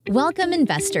Welcome,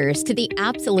 investors, to the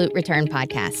Absolute Return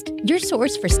Podcast, your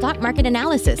source for stock market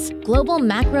analysis, global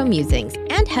macro musings,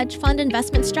 and hedge fund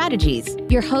investment strategies.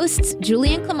 Your hosts,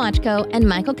 Julian Klimachko and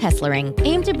Michael Kesslering,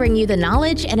 aim to bring you the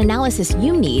knowledge and analysis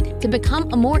you need to become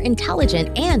a more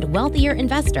intelligent and wealthier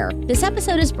investor. This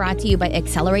episode is brought to you by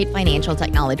Accelerate Financial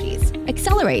Technologies.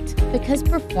 Accelerate, because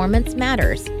performance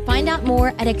matters. Find out more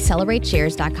at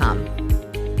accelerateshares.com.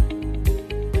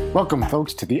 Welcome,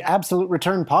 folks, to the Absolute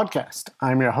Return Podcast.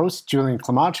 I'm your host, Julian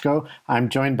Klimachko. I'm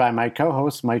joined by my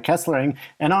co-host, Mike Kesslering.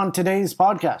 And on today's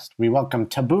podcast, we welcome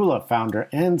Taboola founder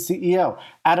and CEO,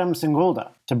 Adam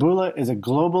Singolda. Taboola is a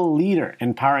global leader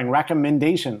in powering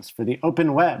recommendations for the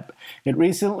open web. It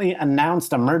recently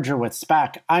announced a merger with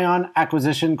SPAC Ion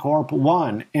Acquisition Corp.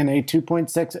 1 in a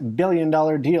 $2.6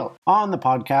 billion deal. On the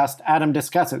podcast, Adam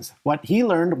discusses what he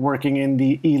learned working in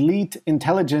the elite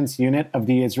intelligence unit of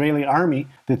the Israeli army,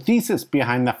 the thesis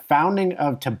behind the founding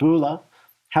of Taboola,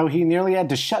 how he nearly had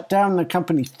to shut down the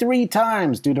company 3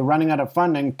 times due to running out of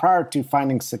funding prior to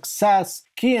finding success,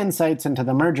 key insights into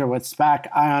the merger with SPAC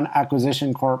Ion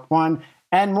Acquisition Corp. 1,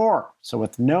 and more. So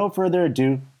with no further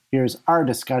ado, here's our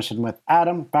discussion with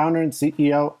Adam, founder and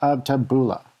CEO of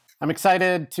Taboola. I'm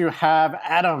excited to have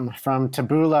Adam from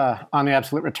Taboola on the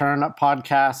Absolute Return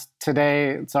podcast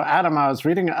today. So Adam, I was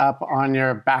reading up on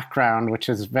your background, which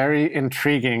is very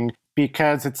intriguing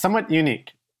because it's somewhat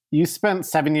unique. You spent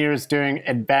 7 years doing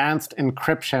advanced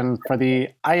encryption for the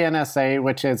INSA,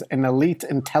 which is an elite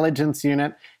intelligence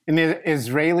unit in the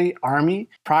Israeli army,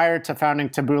 prior to founding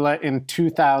Taboola in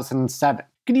 2007.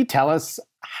 Can you tell us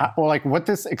what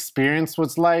this experience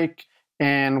was like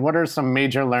and what are some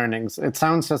major learnings? It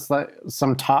sounds just like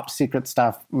some top secret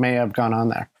stuff may have gone on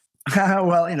there.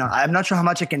 Well, I'm not sure how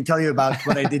much I can tell you about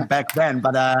what I did back then,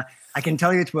 but I can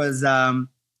tell you it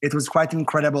was quite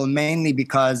incredible, mainly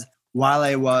because while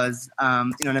I was,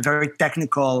 in a very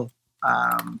technical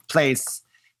place,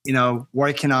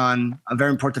 working on a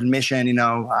very important mission,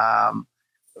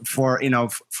 for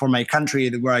my country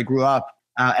where I grew up,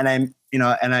 and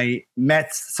I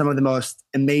met some of the most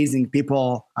amazing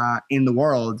people in the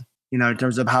world, in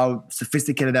terms of how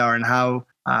sophisticated they are and how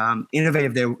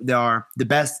innovative they are. The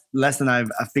best lesson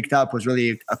I've picked up was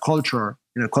really a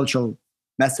cultural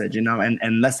message,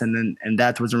 and lesson, and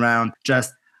that was around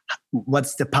just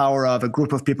what's the power of a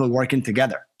group of people working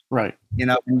together, right?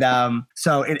 And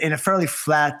so in a fairly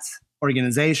flat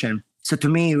organization. So to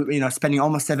me, spending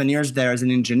almost 7 years there as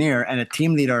an engineer and a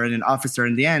team leader and an officer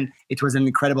in the end, it was an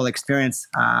incredible experience.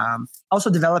 Also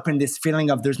developing this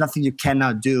feeling of there's nothing you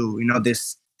cannot do,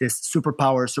 this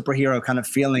superhero kind of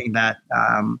feeling that,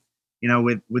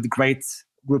 with great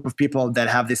group of people that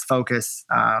have this focus,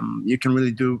 you can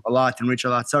really do a lot and reach a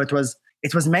lot. So it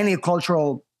was mainly a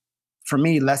cultural, for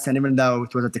me, lesson, even though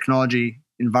it was a technology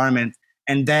environment.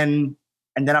 And then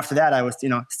after that, I was,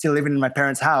 still living in my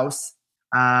parents' house.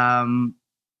 And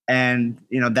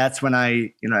that's when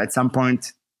I, at some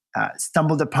point,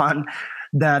 stumbled upon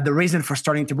the reason for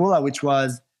starting Taboola, which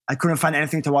was I couldn't find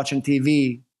anything to watch on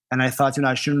TV. And I thought,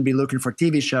 I shouldn't be looking for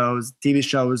TV shows. TV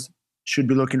shows should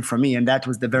be looking for me. And that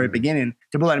was the very beginning.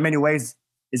 Taboola, in many ways,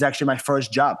 is actually my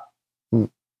first job.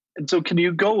 And so can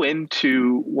you go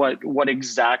into what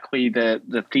exactly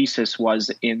the thesis was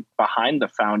behind the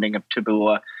founding of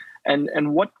Taboola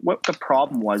and what the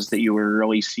problem was that you were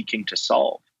really seeking to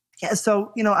solve? Yeah,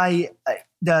 so,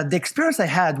 the experience I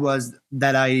had was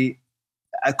that I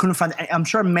couldn't find, I'm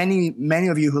sure many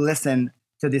of you who listen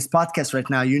to this podcast right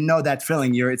now, that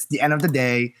feeling. It's the end of the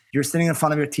day, you're sitting in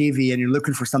front of your TV and you're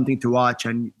looking for something to watch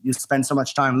and you spend so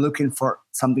much time looking for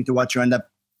something to watch, you end up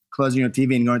closing your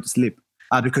TV and going to sleep.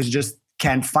 Because you just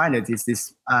can't find it. It's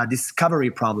this discovery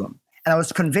problem. And I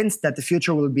was convinced that the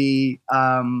future will be,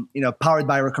 powered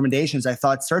by recommendations. I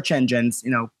thought search engines,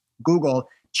 Google,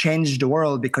 changed the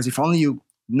world because if only you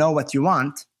know what you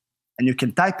want and you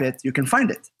can type it, you can find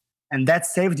it. And that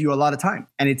saved you a lot of time.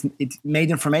 And it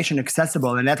made information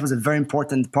accessible. And that was a very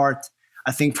important part,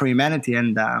 I think, for humanity.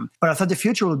 And but I thought the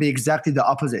future will be exactly the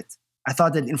opposite. I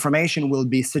thought that information will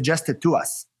be suggested to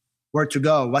us, where to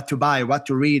go, what to buy, what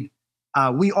to read.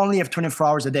 We only have 24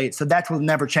 hours a day, so that will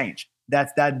never change.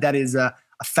 That is a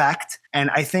fact. And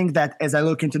I think that as I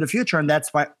look into the future, and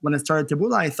that's why when I started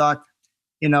Taboola, I thought,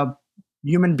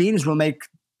 human beings will make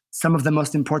some of the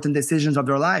most important decisions of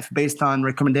their life based on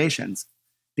recommendations,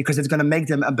 because it's going to make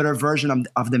them a better version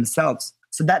of themselves.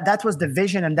 So that was the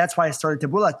vision, and that's why I started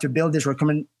Taboola, to build this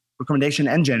recommendation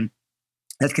engine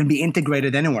that can be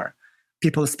integrated anywhere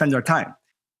people spend their time.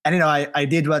 And, I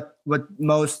did what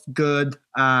most good,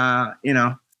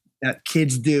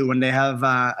 kids do when they have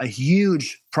a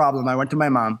huge problem. I went to my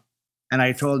mom and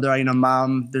I told her,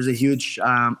 Mom, there's a huge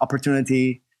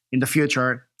opportunity in the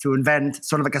future to invent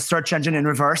sort of like a search engine in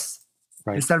reverse.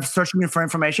 Right. Instead of searching for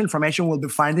information will be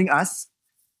finding us.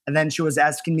 And then she was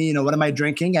asking me, what am I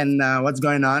drinking and what's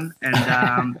going on?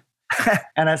 And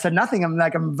and I said nothing.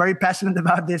 I'm very passionate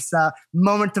about this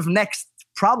moment of next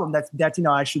problem that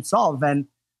I should solve. And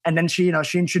then she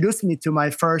introduced me to my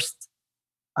first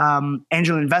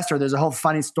angel investor. There's a whole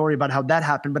funny story about how that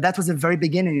happened, but that was the very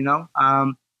beginning.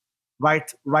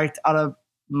 Right out of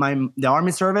the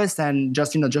army service, and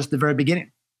just the very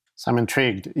beginning. So I'm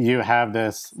intrigued. You have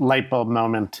this light bulb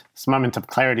moment, this moment of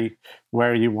clarity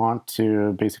where you want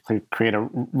to basically create a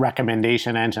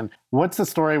recommendation engine. What's the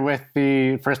story with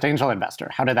the first angel investor?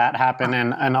 How did that happen?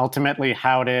 And ultimately,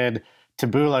 how did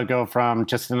Taboola go from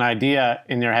just an idea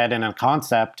in your head and a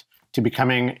concept to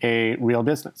becoming a real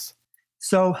business?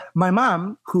 So my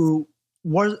mom, who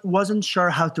wasn't sure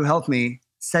how to help me,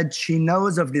 said she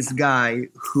knows of this guy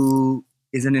who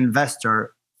is an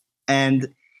investor, and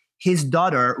his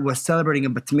daughter was celebrating a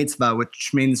bat mitzvah,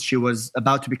 which means she was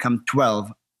about to become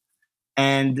 12.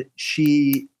 And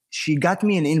she got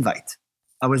me an invite.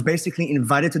 I was basically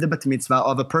invited to the bat mitzvah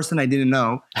of a person I didn't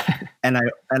know, and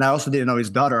I also didn't know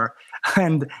his daughter.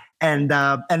 And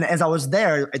as I was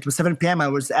there, it was 7 p.m. I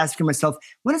was asking myself,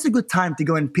 when is a good time to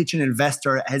go and pitch an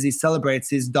investor as he celebrates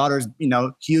his daughter's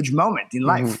huge moment in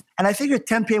life? Mm-hmm. And I figured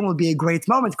 10 p.m. will be a great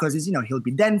moment because he'll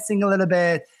be dancing a little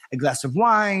bit, a glass of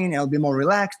wine, he'll be more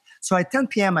relaxed. So at 10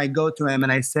 p.m. I go to him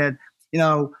and I said,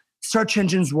 search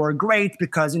engines were great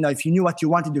because, if you knew what you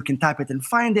wanted, you can type it and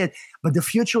find it. But the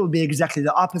future will be exactly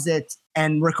the opposite.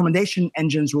 And recommendation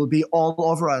engines will be all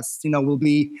over us. Will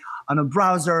be on a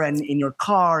browser and in your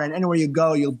car, and anywhere you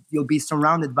go, you'll be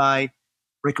surrounded by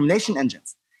recommendation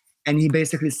engines. And he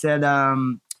basically said,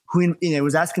 he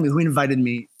was asking me who invited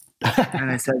me.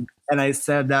 and I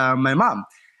said, my mom.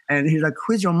 And he's like,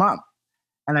 who's your mom?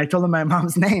 And I told him my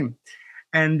mom's name.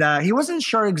 And he wasn't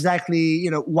sure exactly,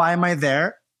 why am I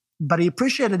there? But he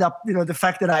appreciated the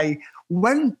fact that I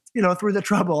went, through the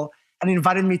trouble and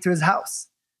invited me to his house.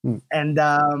 Mm. And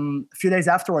a few days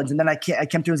afterwards, and then I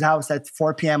came to his house at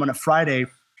 4 p.m. on a Friday,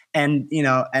 and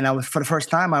and I was, for the first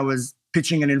time, I was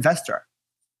pitching an investor,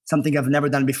 something I've never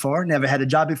done before, never had a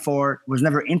job before, was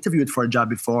never interviewed for a job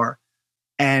before.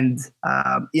 And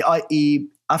he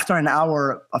after an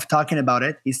hour of talking about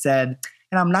it, he said,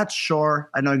 I'm not sure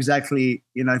I know exactly,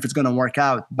 if it's going to work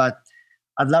out, but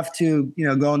I'd love to,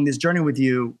 go on this journey with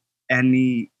you. And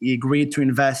he agreed to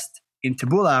invest in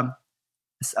Taboola,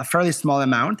 a fairly small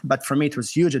amount, but for me, it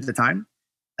was huge at the time.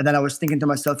 And then I was thinking to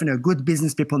myself, good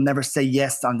business people never say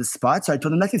yes on the spot. So I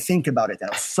told him, let me think about it.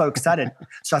 And I was so excited.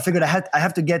 So I figured I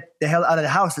have to get the hell out of the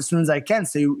house as soon as I can.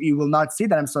 So you will not see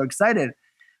that I'm so excited.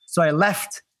 So I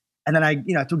left, and then I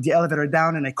took the elevator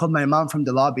down, and I called my mom from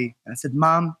the lobby. And I said,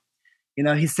 Mom,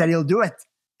 he said he'll do it.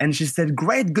 And she said,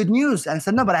 great, good news. And I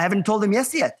said, no, but I haven't told him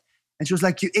yes yet. And she was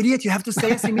like, you idiot, you have to say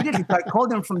yes immediately. So I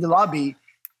called him from the lobby,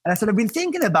 and I said, I've been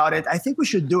thinking about it. I think we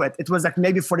should do it. It was like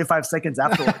maybe 45 seconds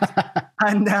afterwards.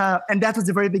 and that was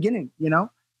the very beginning,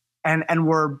 And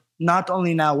we're not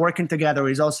only now working together,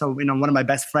 he's also, one of my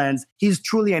best friends. He's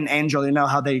truly an angel.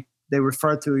 How they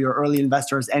refer to your early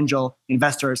investors, angel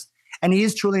investors. And he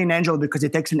is truly an angel because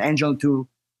it takes an angel to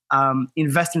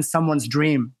invest in someone's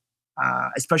dream,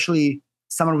 especially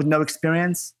someone with no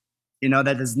experience,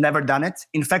 that has never done it.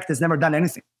 In fact, has never done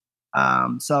anything.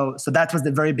 So that was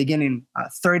the very beginning,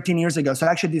 13 years ago. So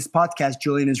actually this podcast,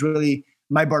 Julian, is really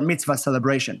my bar mitzvah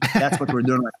celebration. That's what we're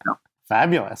doing right now.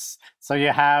 Fabulous. So you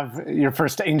have your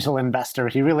first angel investor.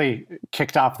 He really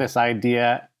kicked off this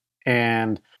idea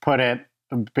and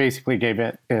basically gave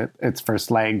it its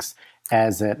first legs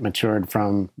as it matured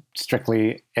from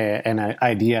strictly an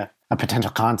idea, a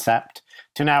potential concept,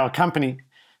 to now a company.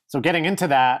 So getting into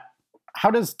that,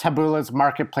 how does Taboola's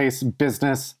marketplace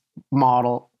business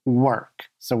model work?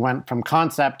 So went from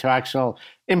concept to actual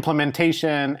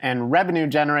implementation and revenue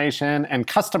generation and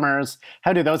customers.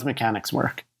 How do those mechanics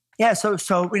work? Yeah, so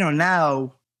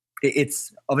now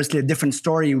it's obviously a different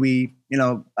story.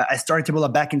 I started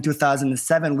Taboola back in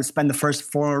 2007. We spent the first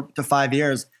 4 to 5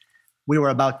 years. We were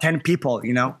about 10 people,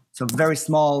 so very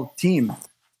small team,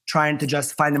 trying to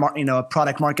just find a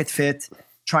product market fit,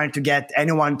 trying to get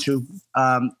anyone to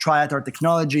try out our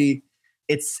technology.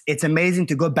 It's amazing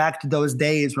to go back to those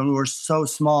days when we were so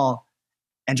small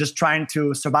and just trying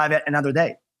to survive it another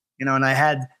day. And I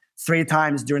had 3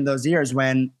 times during those years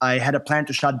when I had a plan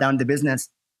to shut down the business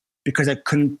because I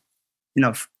couldn't,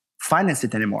 finance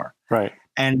it anymore. Right.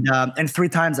 And 3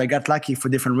 times I got lucky for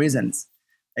different reasons.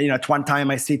 At one time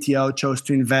my CTO chose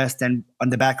to invest, and on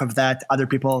the back of that, other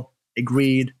people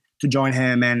agreed to join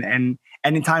him. And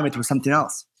in time it was something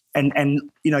else.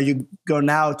 And you go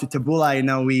now to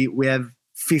Taboola, we have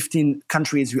 15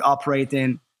 countries we operate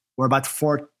in. We're about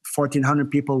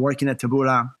 1,400 people working at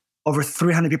Taboola. Over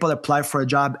 300 people apply for a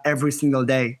job every single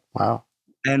day. Wow.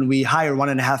 And we hire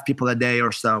 1.5 people a day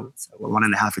or so. Well,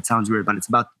 1.5, it sounds weird, but it's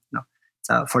about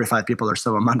 45 people or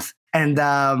so a month. And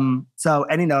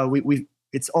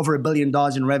it's over $1 billion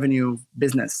in revenue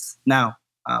business now,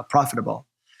 profitable.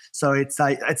 So it's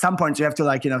at some point you have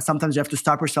to sometimes you have to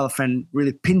stop yourself and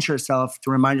really pinch yourself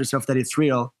to remind yourself that it's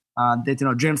real,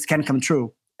 that dreams can come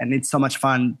true. And it's so much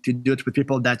fun to do it with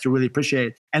people that you really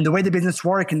appreciate. And the way the business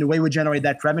works and the way we generate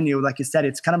that revenue, like you said,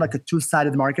 it's kind of like a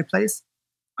two-sided marketplace.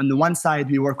 On the one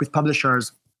side, we work with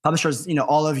publishers. Publishers,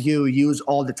 all of you use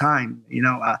all the time.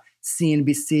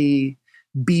 CNBC,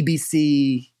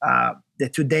 BBC, the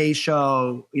Today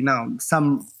Show.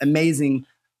 Some amazing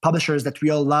publishers that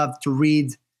we all love to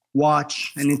read,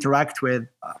 watch, and interact with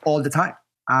all the time.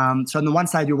 So on the one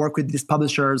side, we work with these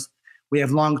publishers. We have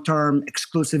long-term,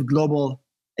 exclusive, global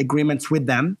agreements with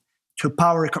them to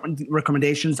power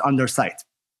recommendations on their site.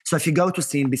 So if you go to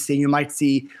CNBC, you might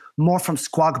see more from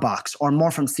Squawk Box or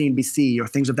more from CNBC or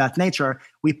things of that nature.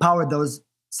 We power those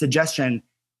suggestions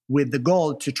with the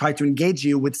goal to try to engage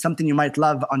you with something you might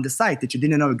love on the site that you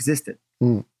didn't know existed.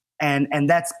 And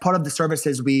that's part of the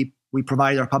services we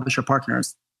provide our publisher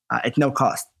partners at no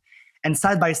cost. And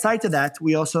side by side to that,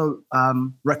 we also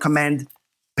recommend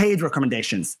paid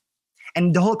recommendations.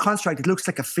 And the whole construct, it looks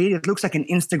like a feed. It looks like an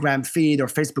Instagram feed or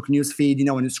Facebook news feed.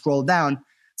 When you scroll down,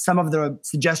 some of the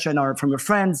suggestions are from your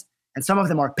friends, and some of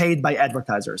them are paid by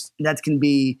advertisers. And that can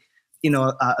be,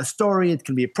 a story. It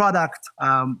can be a product.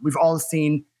 We've all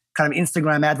seen kind of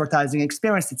Instagram advertising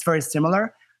experience. It's very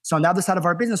similar. So on the other side of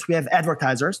our business, we have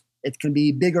advertisers. It can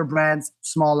be bigger brands,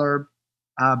 smaller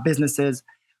businesses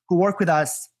who work with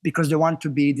us because they want to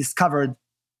be discovered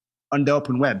on the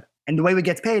open web. And the way we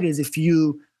get paid is if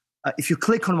you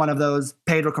click on one of those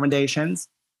paid recommendations,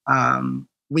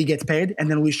 we get paid,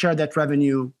 and then we share that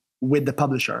revenue with the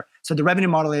publisher. So the revenue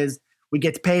model is we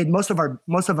get paid. Most of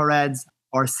our ads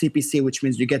are CPC, which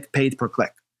means you get paid per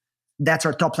click. That's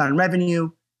our top line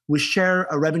revenue. We share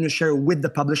a revenue share with the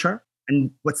publisher,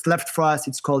 and what's left for us,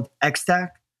 it's called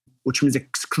ex-TAC, which means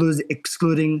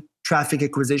excluding traffic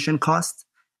acquisition costs,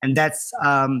 and that's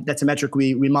a metric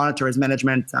we monitor as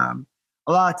management a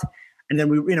lot. And then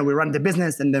we run the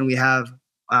business, and then we have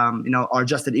our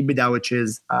adjusted EBITDA, which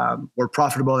is we're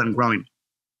profitable and growing.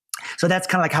 So that's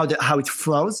kind of like how it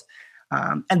flows.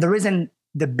 And the reason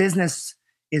the business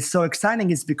is so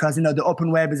exciting is because the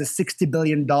open web is a $60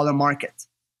 billion market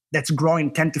that's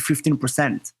growing 10 to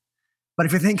 15%. But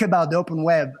if you think about the open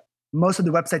web, most of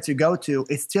the websites you go to,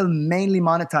 it's still mainly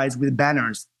monetized with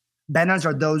banners. Banners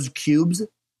are those cubes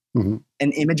and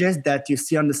images that you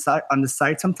see on the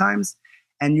site sometimes,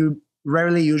 and you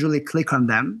rarely usually click on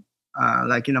them.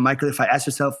 Michael, if I ask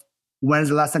yourself, when's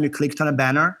the last time you clicked on a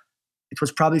banner? It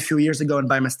was probably a few years ago and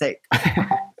by mistake.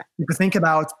 You could think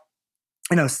about,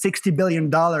 $60 billion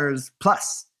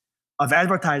plus of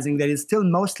advertising that is still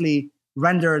mostly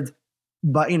rendered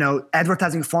by,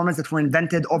 advertising formats that were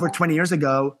invented over 20 years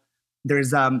ago.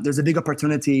 There's a big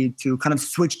opportunity to kind of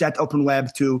switch that open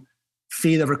web to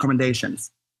feed of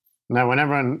recommendations. Now, when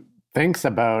everyone thinks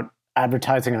about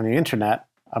advertising on the internet,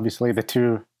 obviously the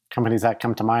two companies that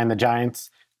come to mind, the giants,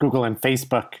 Google and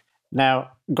Facebook.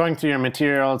 Now, going through your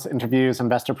materials, interviews,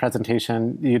 investor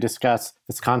presentation, you discuss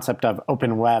this concept of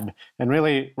open web and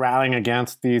really rallying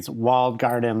against these walled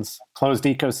gardens, closed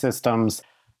ecosystems.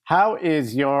 How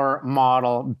is your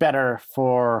model better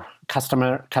for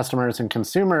customers and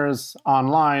consumers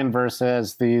online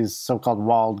versus these so-called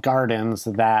walled gardens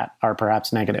that are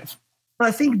perhaps negative? Well,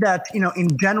 I think that,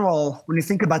 in general, when you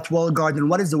think about walled garden,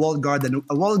 what is the walled garden?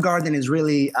 A walled garden is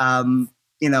really,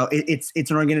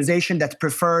 it's an organization that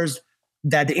prefers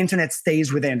that the internet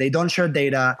stays within. They don't share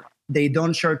data. They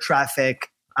don't share traffic.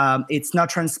 It's not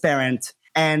transparent.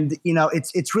 And,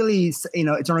 it's really, it's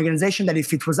an organization that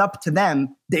if it was up to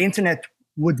them, the internet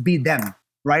would be them,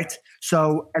 right?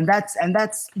 So, and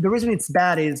that's the reason it's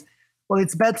bad is, well,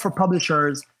 it's bad for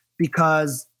publishers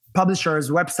because publishers'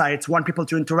 websites want people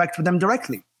to interact with them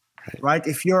directly, right?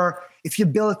 If you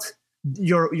built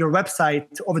your website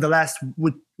over the last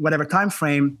whatever time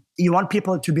frame, you want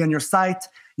people to be on your site,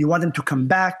 you want them to come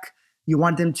back, you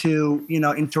want them to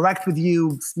interact with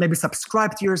you, maybe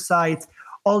subscribe to your site,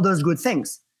 all those good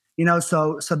things,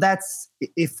 So that's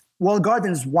if walled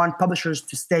gardens want publishers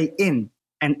to stay in,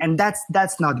 and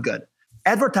that's not good.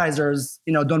 Advertisers,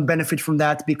 don't benefit from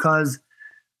that because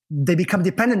they become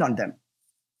dependent on them.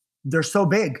 They're so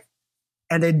big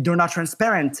and they're not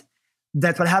transparent.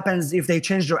 that what happens if they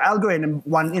change their algorithm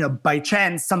by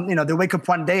chance, they wake up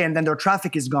one day and then their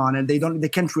traffic is gone and they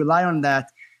can't rely on that.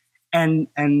 And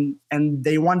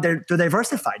they want to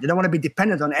diversify. They don't want to be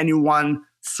dependent on any one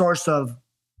source of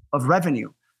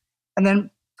revenue. And then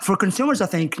for consumers, I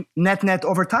think net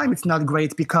over time, it's not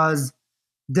great because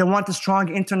they want a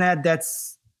strong internet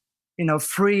that's,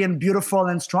 free and beautiful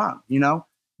and strong. We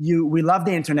love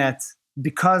the internet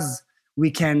because we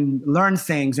can learn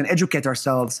things and educate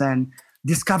ourselves and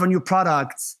discover new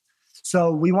products.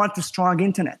 So we want a strong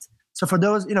internet. So for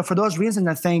those reasons,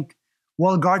 I think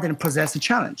walled garden possess a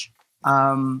challenge.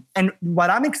 And what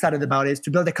I'm excited about is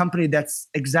to build a company that's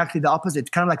exactly the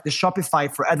opposite, kind of like the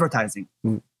Shopify for advertising.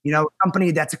 A company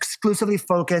that's exclusively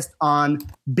focused on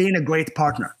being a great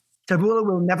partner. Taboola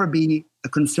will never be a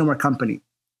consumer company.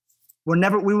 We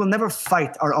will never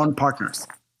fight our own partners.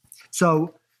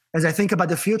 So as I think about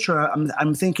the future,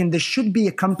 I'm thinking there should be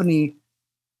a company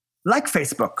like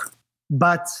Facebook,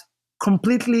 but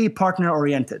completely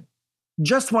partner-oriented.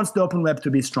 Just wants the open web to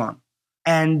be strong.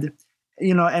 And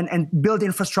build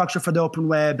infrastructure for the open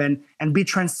web and be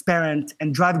transparent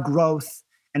and drive growth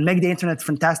and make the internet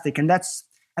fantastic. And that's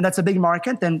a big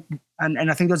market. And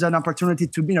I think there's an opportunity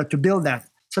to build that.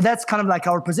 So that's kind of like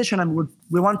our position. And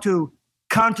we want to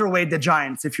counterweight the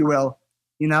giants, if you will,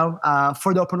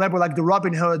 for the open web. We're like the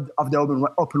Robin Hood of the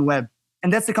open web.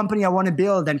 And that's the company I want to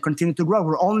build and continue to grow.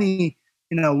 We're only,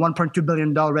 $1.2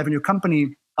 billion revenue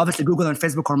company. Obviously, Google and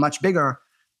Facebook are much bigger.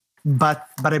 But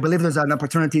I believe there's an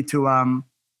opportunity to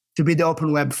be the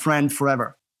open web friend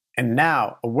forever. And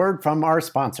now, a word from our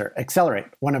sponsor, Accelerate,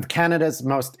 one of Canada's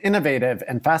most innovative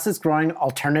and fastest growing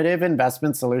alternative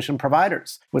investment solution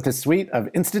providers, with a suite of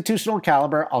institutional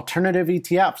caliber alternative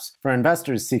ETFs for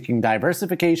investors seeking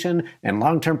diversification and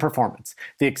long-term performance.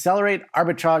 The Accelerate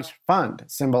Arbitrage Fund,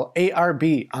 symbol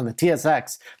ARB on the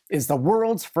TSX, is the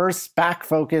world's first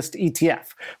SPAC-focused ETF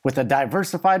with a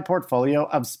diversified portfolio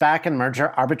of SPAC and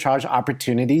merger arbitrage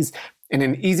opportunities in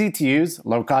an easy-to-use,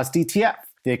 low-cost ETF.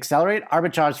 The Accelerate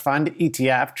Arbitrage Fund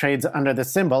ETF trades under the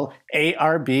symbol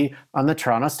ARB on the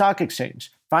Toronto Stock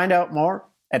Exchange. Find out more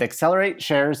at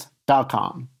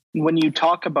accelerateshares.com. When you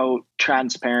talk about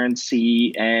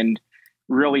transparency and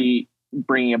really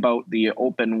bringing about the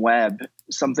open web,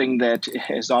 something that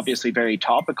is obviously very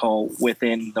topical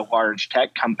within the large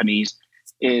tech companies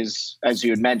is, as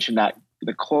you had mentioned, that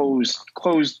the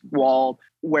closed wall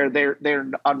where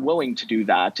they're unwilling to do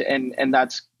that, and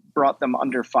that's brought them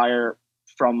under fire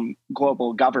from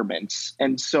global governments.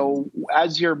 And so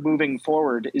as you're moving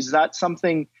forward, is that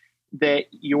something that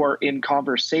you're in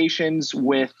conversations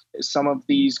with some of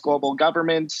these global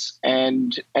governments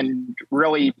and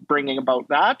really bringing about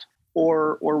that?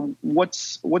 Or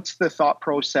what's the thought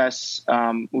process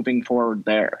moving forward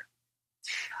there?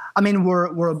 I mean,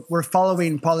 we're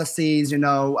following policies. The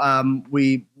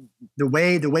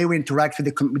way we interact with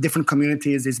the different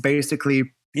communities is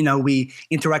basically, we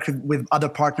interact with other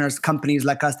partners, companies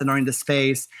like us that are in the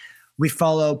space. We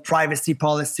follow privacy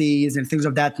policies and things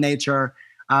of that nature.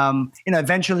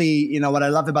 Eventually, what I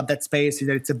love about that space is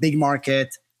that it's a big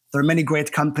market. There are many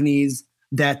great companies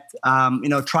that,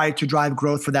 try to drive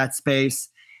growth for that space.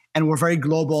 And we're very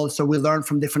global, so we learn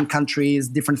from different countries,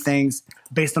 different things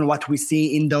based on what we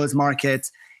see in those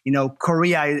markets.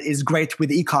 Korea is great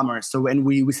with e-commerce. So when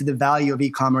we see the value of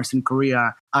e-commerce in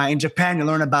Korea. In Japan, you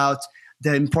learn about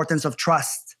the importance of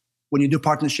trust when you do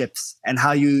partnerships and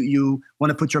how you want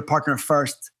to put your partner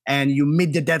first and you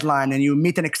meet the deadline and you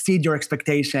meet and exceed your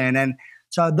expectation. And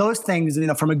so those things,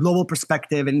 from a global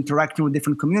perspective and interacting with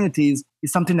different communities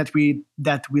is something that we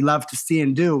love to see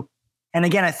and do. And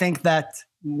again, I think that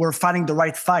we're fighting the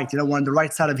right fight. We're on the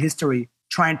right side of history,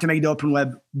 trying to make the open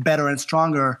web better and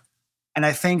stronger. And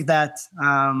I think that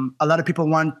a lot of people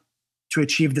want to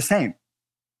achieve the same.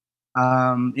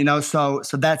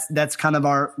 So that's kind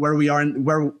of where we are and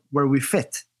where we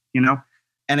fit.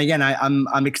 And again,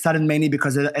 I'm excited mainly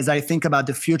because as I think about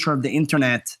the future of the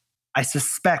internet, I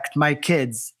suspect my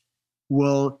kids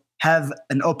will have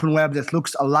an open web that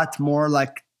looks a lot more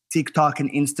like TikTok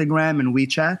and Instagram and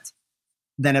WeChat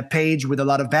than a page with a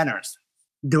lot of banners.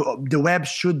 The web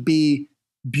should be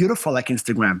beautiful like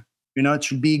Instagram. It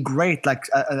should be great, like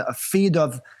a feed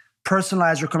of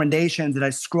personalized recommendations that I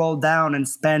scroll down and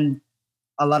spend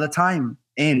a lot of time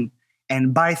in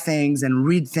and buy things and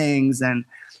read things. And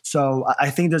so I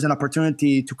think there's an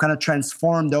opportunity to kind of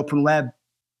transform the open web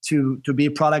to be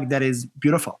a product that is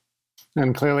beautiful.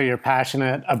 And clearly you're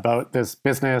passionate about this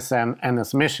business and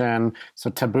this mission. So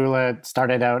Taboola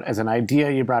started out as an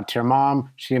idea you brought to your mom.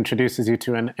 She introduces you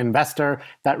to an investor.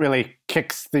 That really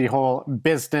kicks the whole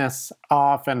business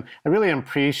off. And I really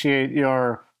appreciate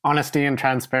your honesty and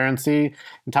transparency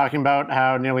and talking about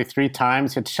how nearly 3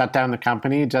 times you had to shut down the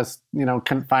company, just,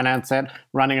 couldn't finance it,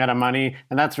 running out of money.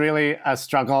 And that's really a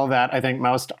struggle that I think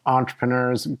most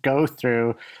entrepreneurs go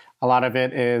through. A lot of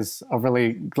it is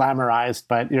overly glamorized,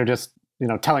 but you're just,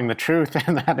 telling the truth,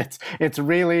 and that it's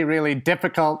really, really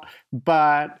difficult.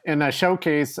 But in a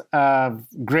showcase of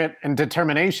grit and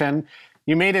determination,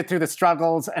 you made it through the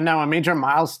struggles, and now a major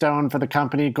milestone for the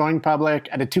company, going public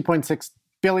at a $2.6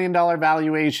 billion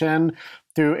valuation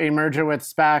through a merger with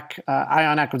SPAC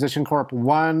Ion Acquisition Corp.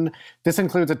 1. This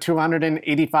includes a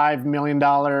 $285 million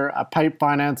PIPE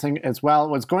financing as well.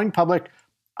 Was going public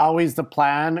always the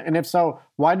plan? And if so,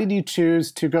 why did you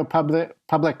choose to go public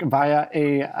via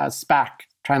a SPAC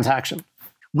transaction?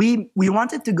 We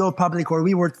wanted to go public, or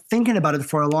we were thinking about it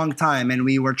for a long time, and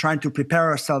we were trying to prepare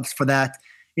ourselves for that,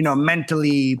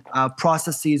 mentally,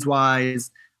 processes-wise,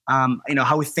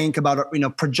 how we think about,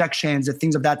 projections and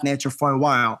things of that nature for a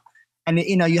while. And,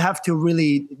 you have to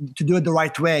really, to do it the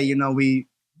right way,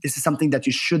 this is something that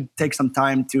you should take some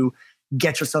time to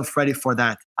get yourself ready for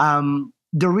that.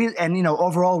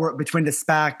 Overall, between the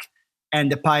SPAC and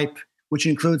the PIPE, which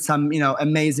includes some,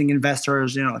 amazing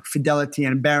investors, like Fidelity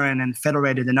and Barron and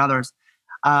Federated and others,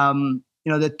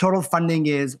 the total funding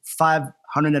is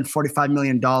 $545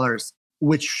 million,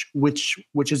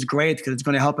 which is great because it's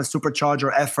going to help us supercharge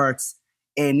our efforts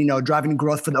in, driving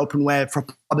growth for the open web, for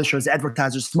publishers,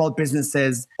 advertisers, small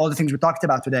businesses, all the things we talked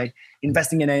about today,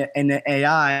 investing in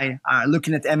AI,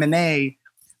 looking at M&A.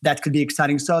 That could be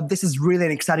exciting. So this is really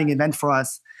an exciting event for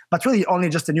us, but really only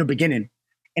just a new beginning.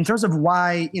 In terms of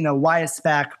why a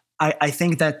SPAC, I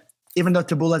think that even though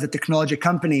Taboola is a technology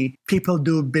company, people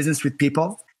do business with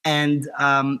people. And,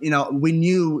 we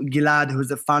knew Gilad, who's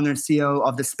the founder and CEO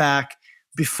of the SPAC,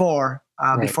 before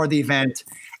the event.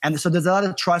 And so there's a lot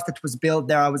of trust that was built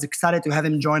there. I was excited to have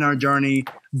him join our journey,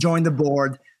 join the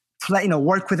board,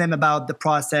 work with him about the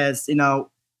process,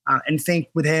 and think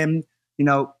with him,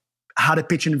 how to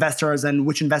pitch investors and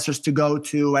which investors to go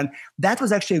to. And that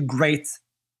was actually a great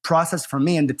process for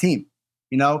me and the team,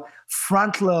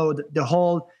 front load the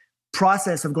whole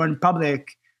process of going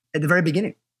public at the very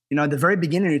beginning. At the very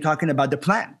beginning, you're talking about the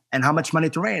plan and how much money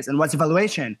to raise and what's the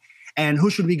valuation and who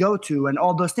should we go to, and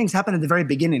all those things happen at the very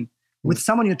beginning with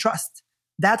someone you trust.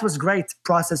 That was great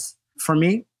process for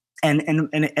me. And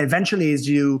eventually, as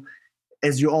you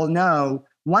all know,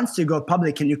 once you go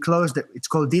public and you close it's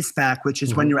called de-SPAC, which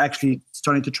is when you're actually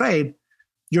starting to trade,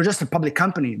 you're just a public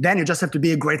company. Then you just have to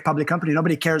be a great public company.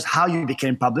 Nobody cares how you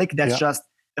became public. That's just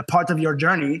a part of your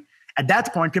journey. At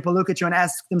that point, people look at you and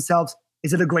ask themselves,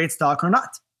 is it a great stock or not?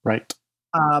 Right.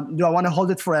 Do I want to hold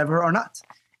it forever or not?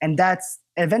 And that's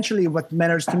eventually what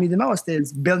matters to me the most,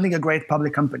 is building a great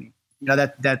public company,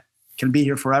 that can be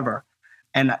here forever.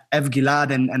 And Ev Gilad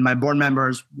and my board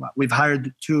members, we've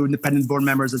hired 2 independent board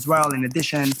members as well. In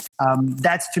addition,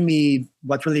 that's to me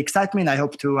what really excites me. And I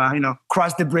hope to,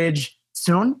 cross the bridge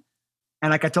soon.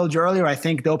 And like I told you earlier, I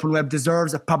think the open web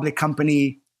deserves a public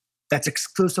company that's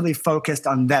exclusively focused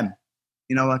on them.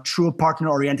 A true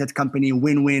partner-oriented company,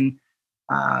 win-win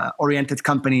oriented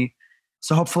company.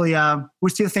 So hopefully, we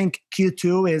still think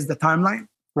Q2 is the timeline.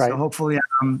 Right. So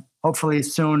hopefully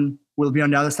soon we'll be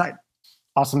on the other side.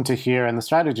 Awesome to hear. And the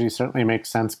strategy certainly makes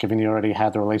sense, given you already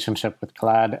had the relationship with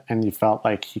Gilad and you felt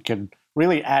like he could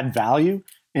really add value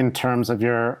in terms of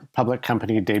your public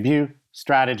company debut,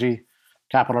 strategy,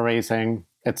 capital raising,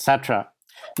 etc.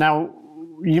 Now,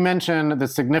 you mentioned the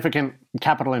significant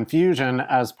capital infusion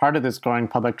as part of this going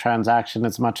public transaction,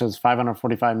 as much as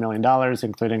 $545 million,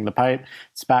 including the PIPE,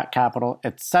 SPAC capital,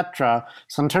 etc.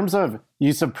 So in terms of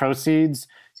use of proceeds,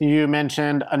 you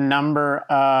mentioned a number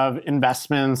of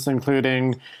investments,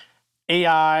 including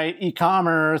AI,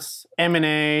 e-commerce,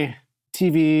 M&A,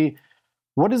 TV.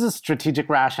 What is the strategic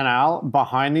rationale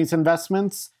behind these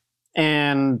investments?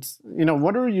 And,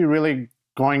 what are you really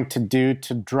going to do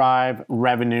to drive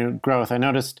revenue growth? I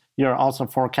noticed you're also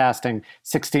forecasting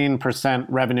 16%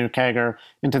 revenue CAGR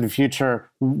into the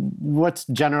future. What's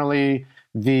generally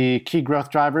the key growth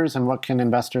drivers, and what can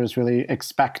investors really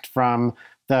expect from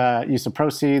the use of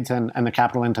proceeds and the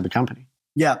capital into the company?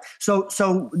 Yeah.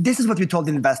 So this is what we told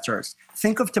investors.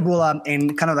 Think of Taboola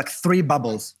in kind of like 3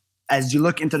 bubbles as you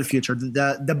look into the future.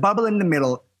 The bubble in the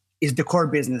middle is the core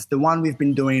business, the one we've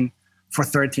been doing for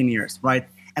 13 years, right?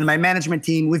 And my management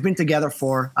team, we've been together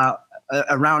for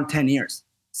around 10 years,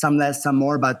 some less, some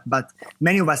more, but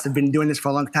many of us have been doing this for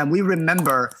a long time. We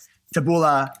remember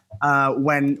Taboola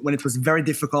when it was very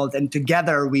difficult, and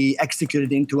together we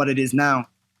executed into what it is now.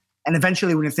 And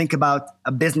eventually, when you think about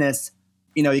a business,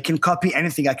 you can copy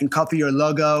anything. I can copy your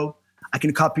logo. I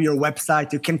can copy your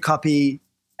website. You can copy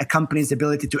a company's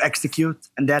ability to execute.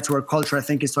 And that's where culture, I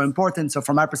think, is so important. So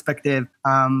from my perspective,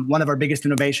 one of our biggest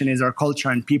innovation is our culture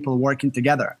and people working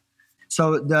together.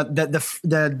 So the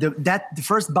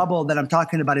first bubble that I'm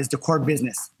talking about is the core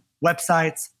business: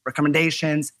 websites,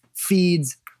 recommendations,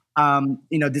 feeds,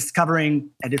 discovering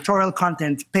editorial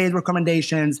content, paid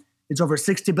recommendations. It's over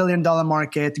 $60 billion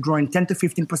market, growing 10 to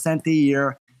 15% a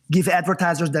year. Give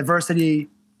advertisers diversity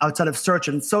outside of search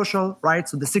and social, right?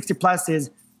 So the 60 plus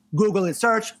is Google is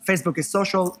search, Facebook is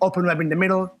social, open web in the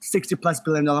middle, $60+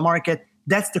 billion market.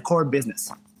 That's the core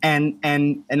business. And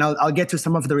I'll get to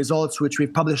some of the results, which we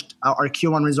published our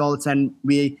Q1 results, and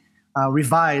we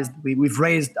revised. We've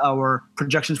raised our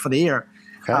projections for the year.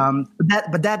 Okay.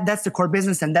 But that's the core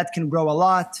business, and that can grow a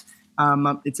lot.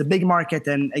 It's a big market,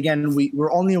 and again,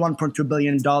 we're only $1.2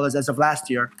 billion as of last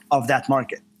year of that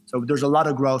market. So there's a lot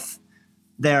of growth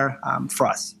there for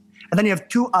us. And then you have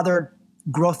two other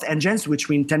growth engines which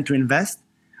we intend to invest.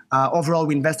 Overall,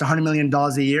 we invest $100 million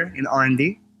a year in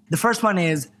R&D. The first one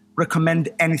is recommend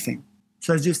anything.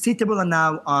 So as you see Taboola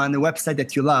now on a website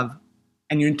that you love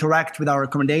and you interact with our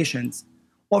recommendations,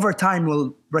 over time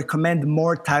we'll recommend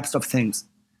more types of things.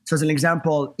 So as an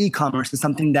example, e-commerce is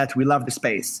something that we love the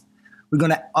space. We're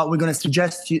gonna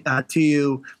suggest to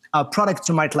you products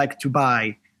you might like to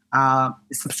buy,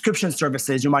 subscription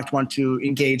services you might want to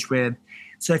engage with.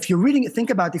 So if you're reading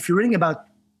about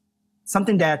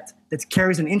something that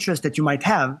carries an interest that you might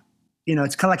have,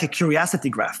 it's kind of like a curiosity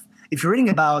graph. If you're reading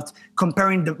about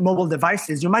comparing the mobile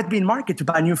devices, you might be in market to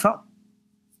buy a new phone.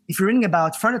 If you're reading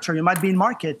about furniture, you might be in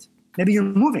market. Maybe you're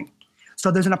moving.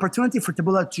 So there's an opportunity for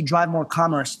Taboola to drive more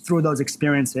commerce through those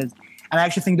experiences. And I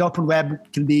actually think the open web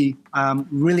can be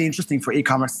really interesting for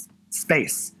e-commerce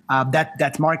space,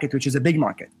 that market, which is a big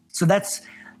market. So that's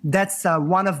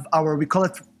one of our, we call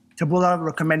it Taboola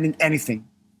recommending anything.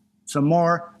 So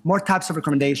more types of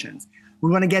recommendations.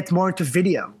 We want to get more into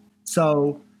video.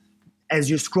 So as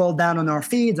you scroll down on our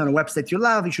feeds, on a website you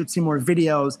love, you should see more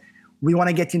videos. We want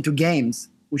to get into games.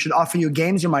 We should offer you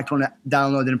games you might want to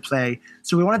download and play.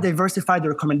 So we want to diversify the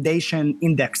recommendation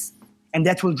index, and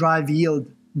that will drive yield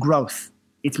growth.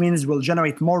 It means we'll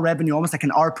generate more revenue, almost like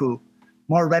an ARPU,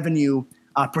 more revenue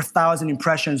per 1,000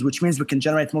 impressions, which means we can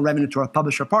generate more revenue to our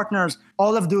publisher partners.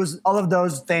 All of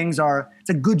those things it's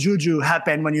a good juju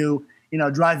happen when you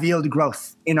drive yield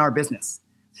growth in our business.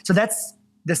 So that's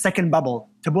the second bubble,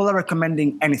 Taboola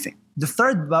recommending anything. The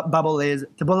third bubble is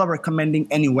Taboola recommending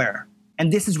anywhere.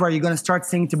 And this is where you're going to start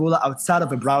seeing Taboola outside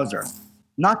of a browser,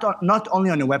 not only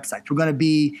on a website. We're going to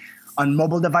be on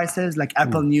mobile devices, like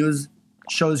Apple News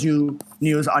shows you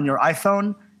news on your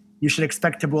iPhone. You should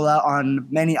expect Taboola on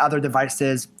many other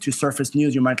devices to surface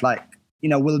news you might like.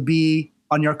 We'll be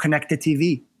on your connected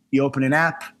TV. You open an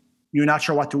app, you're not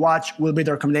sure what to watch, we'll be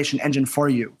the recommendation engine for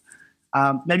you.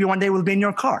 Maybe one day we'll be in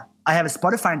your car. I have a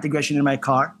Spotify integration in my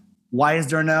car. Why is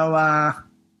there no,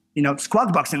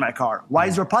 Squawk Box in my car? Why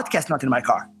is your podcast not in my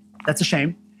car? That's a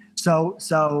shame.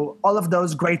 So all of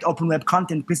those great open web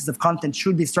content, pieces of content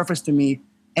should be surfaced to me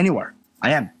anywhere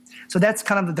I am. So that's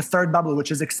kind of the third bubble,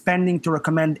 which is expanding to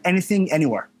recommend anything,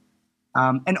 anywhere.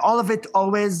 And all of it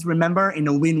always, remember, in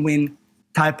a win-win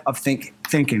type of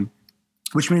thinking,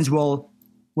 which means we'll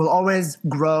always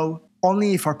grow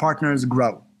only if our partners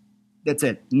grow. That's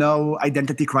it. No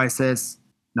identity crisis,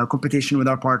 no competition with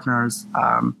our partners.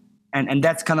 And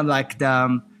that's kind of like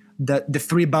the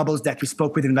three bubbles that we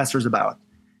spoke with investors about.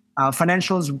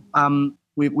 Financials,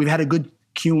 we've had a good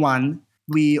Q1.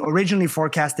 We originally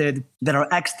forecasted that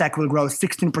our X-Tech will grow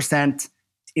 16%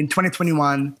 in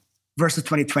 2021 versus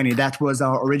 2020. That was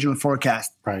our original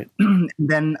forecast. Right.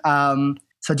 Then,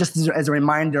 so just as a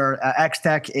reminder,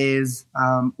 X-Tech is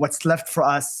what's left for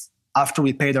us after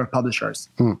we paid our publishers.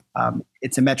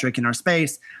 It's a metric in our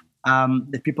space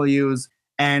that people use.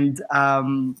 And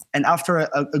after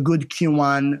a good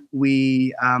Q1,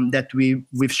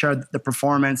 we've shared the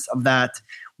performance of that.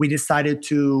 We decided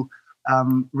to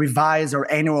revise our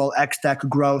annual X-Tech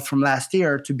growth from last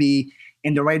year to be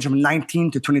in the range of 19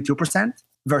 to 22%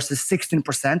 versus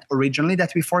 16% originally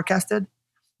that we forecasted.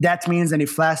 That means that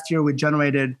if last year we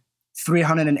generated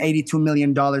 $382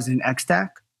 million in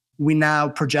X-Tech, we now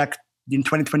project in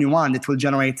 2021 it will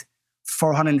generate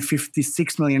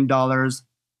 $456 million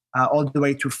all the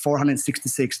way to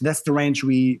 466. That's the range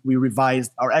we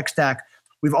revised our X-Tech.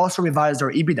 We've also revised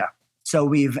our EBITDA. So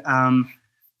we've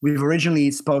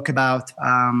originally spoke about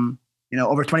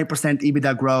over 20%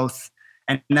 EBITDA growth,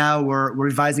 and now we're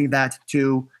revising that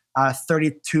to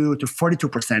 32 to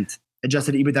 42%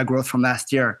 adjusted EBITDA growth from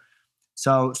last year.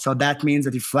 So that means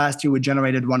that if last year we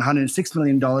generated $106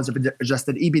 million of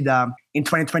adjusted EBITDA, in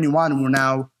 2021 we're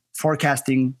now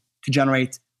forecasting to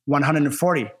generate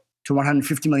 $140 to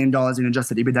 $150 million in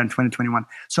adjusted EBITDA in 2021.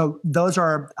 So those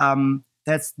are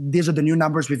these are the new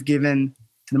numbers we've given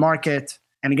to the market.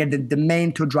 And again, the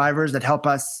main two drivers that help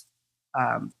us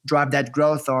drive that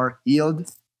growth are yield,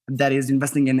 that is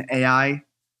investing in AI.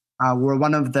 We're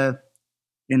one of the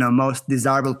most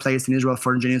desirable place in Israel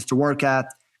for engineers to work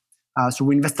at. So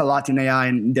we invest a lot in AI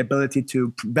and the ability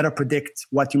to better predict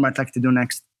what you might like to do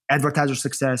next. Advertiser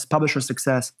success, publisher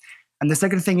success. And the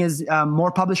second thing is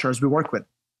more publishers we work with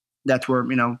that we're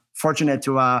fortunate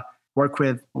to work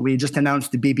with. We just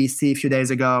announced the BBC a few days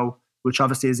ago, which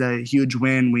obviously is a huge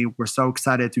win. We were so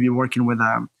excited to be working with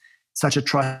such a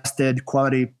trusted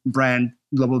quality brand,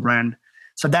 global brand.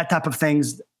 So that type of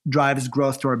things drives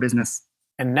growth to our business.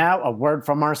 And now a word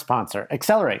from our sponsor,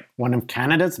 Accelerate, one of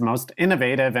Canada's most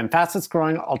innovative and fastest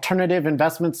growing alternative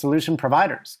investment solution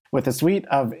providers, with a suite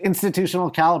of institutional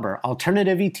caliber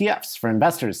alternative ETFs for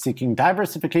investors seeking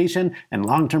diversification and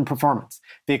long-term performance.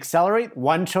 The Accelerate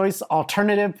One Choice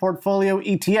Alternative Portfolio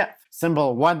ETF,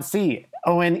 symbol 1C,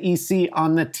 ONEC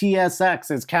on the TSX,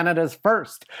 is Canada's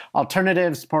first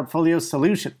alternatives portfolio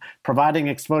solution, providing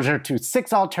exposure to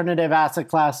 6 alternative asset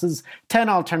classes, 10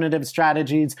 alternative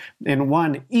strategies in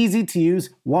one easy-to-use,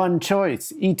 one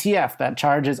choice ETF that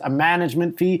charges a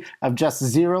management fee of just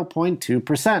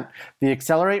 0.2%. The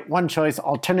Accelerate One Choice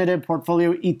Alternative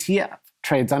Portfolio ETF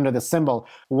trades under the symbol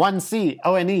 1C,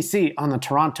 ONEC on the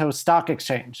Toronto Stock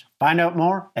Exchange. Find out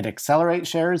more at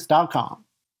accelerateshares.com.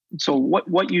 So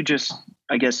what you just,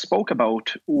 I guess, spoke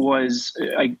about was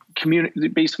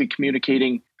basically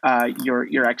communicating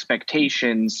your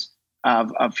expectations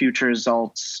of future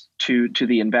results to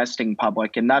the investing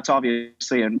public, and that's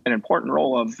obviously an important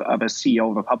role of a CEO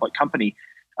of a public company.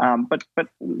 But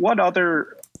what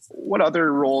other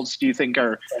roles do you think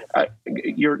are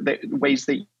the ways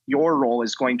that your role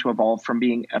is going to evolve from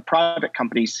being a private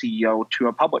company CEO to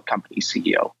a public company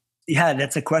CEO? Yeah,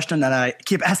 that's a question that I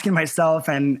keep asking myself,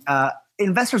 and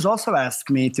investors also ask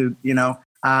me to,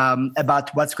 about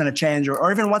what's going to change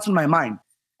or even what's on my mind.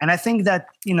 And I think that,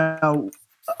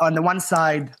 on the one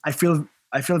side, I feel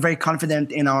very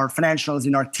confident in our financials,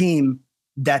 in our team,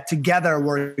 that together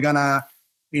we're gonna,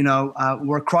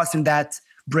 we're crossing that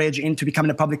bridge into becoming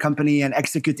a public company and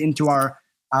execute into our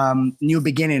new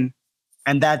beginning.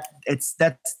 And that's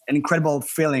an incredible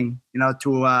feeling,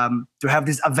 to have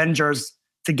these Avengers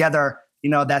together,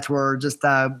 that we're just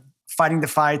fighting the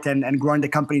fight and growing the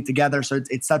company together. So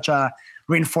it's such a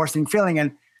reinforcing feeling.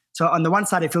 And so on the one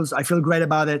side, I feel great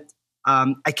about it.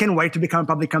 I can't wait to become a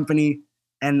public company,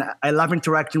 and I love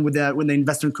interacting with the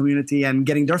investor community and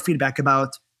getting their feedback about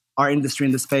our industry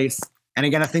in the space. And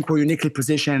again, I think we're uniquely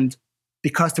positioned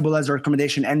because Taboola is a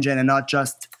recommendation engine and not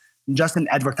just an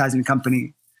advertising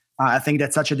company. I think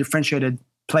that's such a differentiated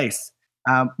place.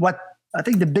 What I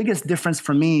think the biggest difference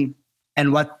for me,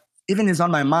 and what even is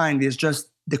on my mind, is just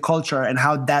the culture and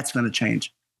how that's going to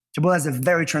change. Taboola is a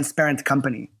very transparent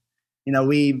company.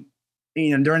 During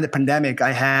the pandemic,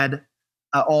 I had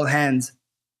all hands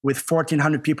with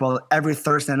 1,400 people every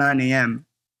Thursday at 9 a.m.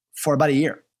 for about a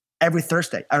year. Every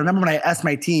Thursday. I remember when I asked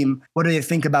my team, what do they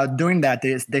think about doing that?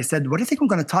 They said, what do you think we're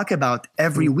going to talk about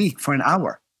every week for an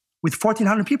hour with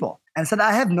 1,400 people? And I said,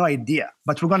 I have no idea,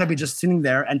 but we're going to be just sitting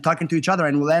there and talking to each other,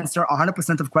 and we'll answer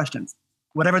 100% of questions,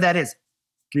 whatever that is. It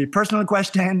could be a personal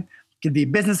question, it could be a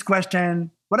business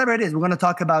question, whatever it is. We're going to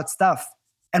talk about stuff.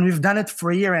 And we've done it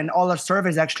for a year, and all our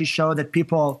surveys actually show that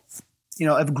people,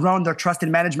 have grown their trust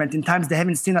in management in times they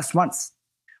haven't seen us once,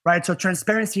 right? So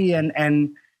transparency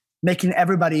and making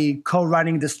everybody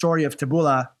co-writing the story of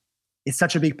Taboola is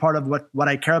such a big part of what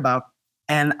I care about.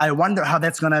 And I wonder how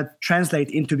that's going to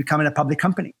translate into becoming a public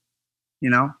company.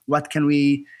 What can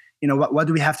we, what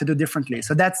do we have to do differently?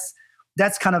 So that's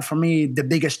kind of, for me, the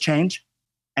biggest change.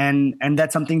 And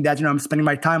that's something that, I'm spending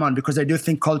my time on, because I do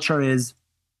think culture is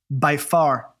by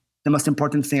far the most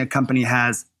important thing a company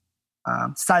has,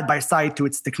 side by side to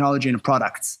its technology and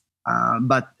products.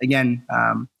 But again,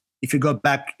 if you go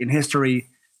back in history,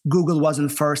 Google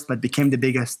wasn't first, but became the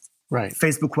biggest. Right.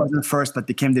 Facebook wasn't first, but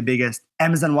became the biggest.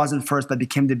 Amazon wasn't first, but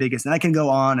became the biggest. And I can go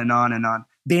on and on and on.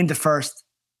 Being the first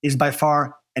is by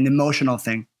far an emotional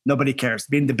thing. Nobody cares.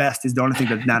 Being the best is the only thing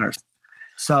that matters.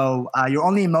 So you're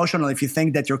only emotional if you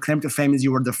think that your claim to fame is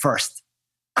you were the first.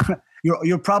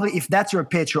 You're probably, if that's your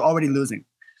pitch, you're already losing.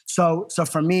 So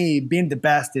for me, being the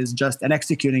best is just, and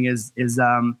executing is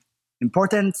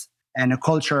important, and a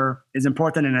culture is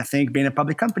important. And I think being a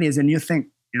public company is a new thing,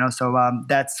 so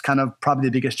that's kind of probably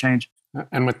the biggest change.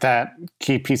 And with that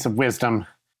key piece of wisdom,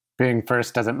 being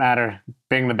first doesn't matter.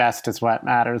 Being the best is what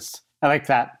matters. I like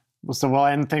that. So we'll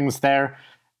end things there.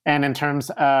 And in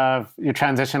terms of your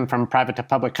transition from private to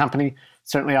public company,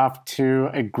 certainly off to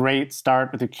a great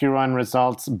start with the Q1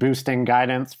 results, boosting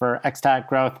guidance for ex-TAC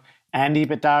growth and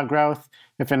EBITDA growth.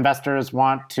 If investors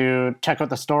want to check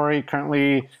out the story,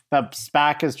 currently the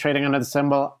SPAC is trading under the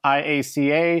symbol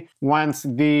IACA. Once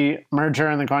the merger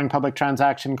and the going public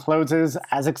transaction closes,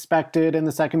 as expected in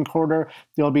the second quarter,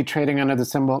 you'll be trading under the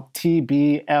symbol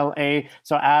TBLA.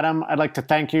 So Adam, I'd like to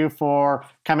thank you for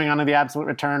coming onto the Absolute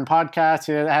Return podcast.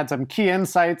 You had some key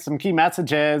insights, some key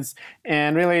messages,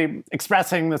 and really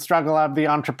expressing the struggle of the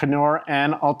entrepreneur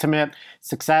and ultimate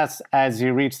success as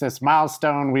you reach this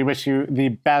milestone. We wish you the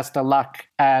best of luck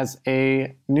as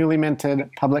a newly minted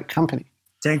public company.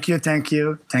 Thank you.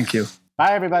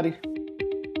 Bye, everybody.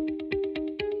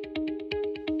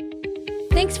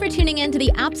 Thanks for tuning in to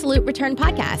the Absolute Return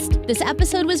Podcast. This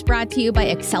episode was brought to you by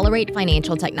Accelerate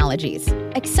Financial Technologies.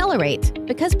 Accelerate,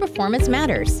 because performance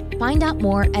matters. Find out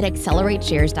more at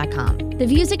accelerateshares.com. The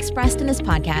views expressed in this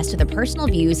podcast are the personal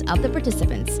views of the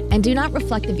participants and do not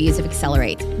reflect the views of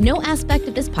Accelerate. No aspect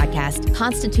of this podcast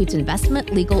constitutes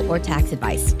investment, legal, or tax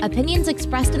advice. Opinions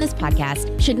expressed in this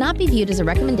podcast should not be viewed as a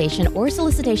recommendation or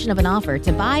solicitation of an offer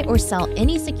to buy or sell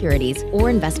any securities or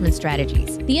investment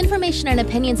strategies. The information and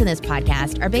opinions in this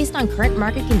podcast are based on current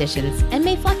market conditions and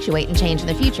may fluctuate and change in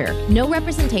the future. No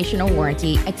representation or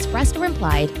warranty, expressed or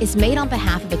implied, is made on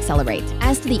behalf of Accelerate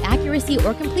as to the accuracy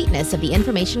or completeness of the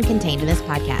information contained in this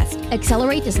podcast.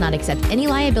 Accelerate does not accept any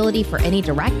liability for any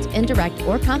direct, indirect,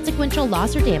 or consequential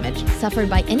loss or damage suffered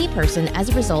by any person as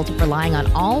a result of relying on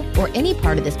all or any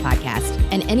part of this podcast,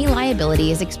 and any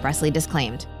liability is expressly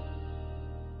disclaimed.